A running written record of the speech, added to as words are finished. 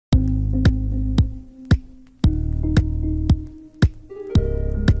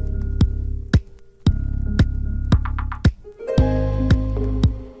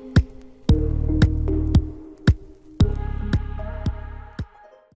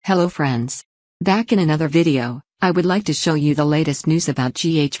Hello friends. Back in another video, I would like to show you the latest news about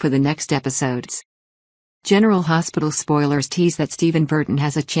GH for the next episodes. General Hospital spoilers tease that Stephen Burton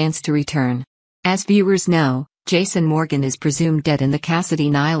has a chance to return. As viewers know, Jason Morgan is presumed dead in the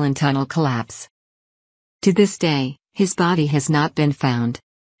Cassadine Island tunnel collapse. To this day, his body has not been found.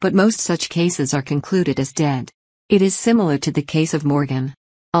 But most such cases are concluded as dead. It is similar to the case of Morgan.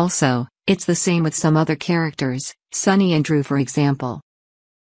 Also, it's the same with some other characters, Sunny and Drew for example.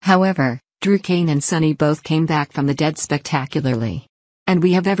 However, Drew Kane and Sunny both came back from the dead spectacularly. And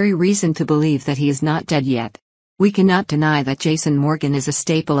we have every reason to believe that he is not dead yet. We cannot deny that Jason Morgan is a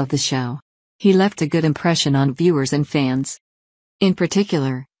staple of the show. He left a good impression on viewers and fans. In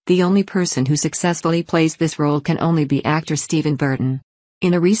particular, the only person who successfully plays this role can only be actor Stephen Burton.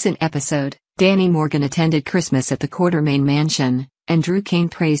 In a recent episode, Danny Morgan attended Christmas at the Quartermaine mansion, and Drew Kane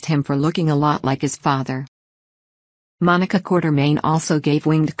praised him for looking a lot like his father. Monica Quartermaine also gave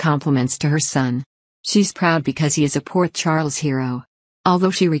winged compliments to her son. She's proud because he is a Port Charles hero.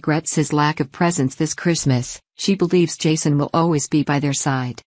 Although she regrets his lack of presence this Christmas, she believes Jason will always be by their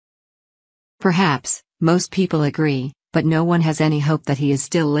side. Perhaps, most people agree, but no one has any hope that he is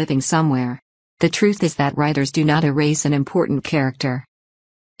still living somewhere. The truth is that writers do not erase an important character.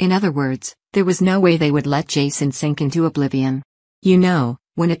 In other words, there was no way they would let Jason sink into oblivion. You know,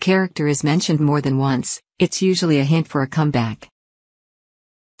 when a character is mentioned more than once, it's usually a hint for a comeback.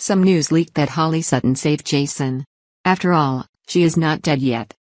 Some news leaked that Holly Sutton saved Jason. After all, she is not dead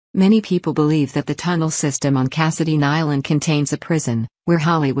yet. Many people believe that the tunnel system on Cassadine Island contains a prison, where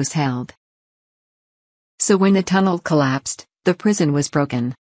Holly was held. So when the tunnel collapsed, the prison was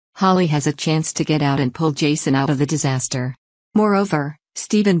broken. Holly has a chance to get out and pull Jason out of the disaster. Moreover,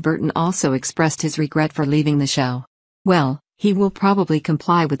 Stephen Burton also expressed his regret for leaving the show. Well, he will probably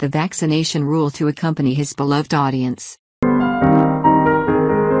comply with the vaccination rule to accompany his beloved audience.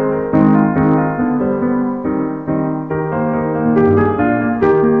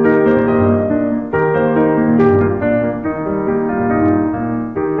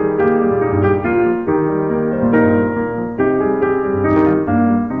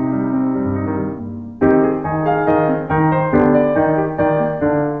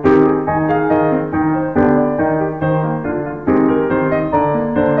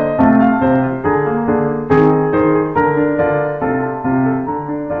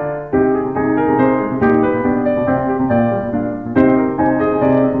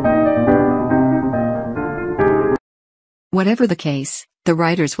 Whatever the case, the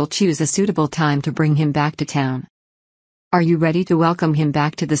writers will choose a suitable time to bring him back to town. Are you ready to welcome him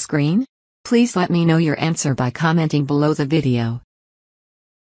back to the screen? Please let me know your answer by commenting below the video.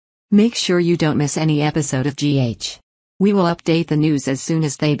 Make sure you don't miss any episode of GH. We will update the news as soon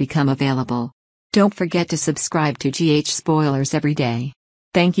as they become available. Don't forget to subscribe to GH Spoilers every day.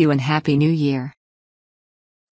 Thank you and Happy New Year.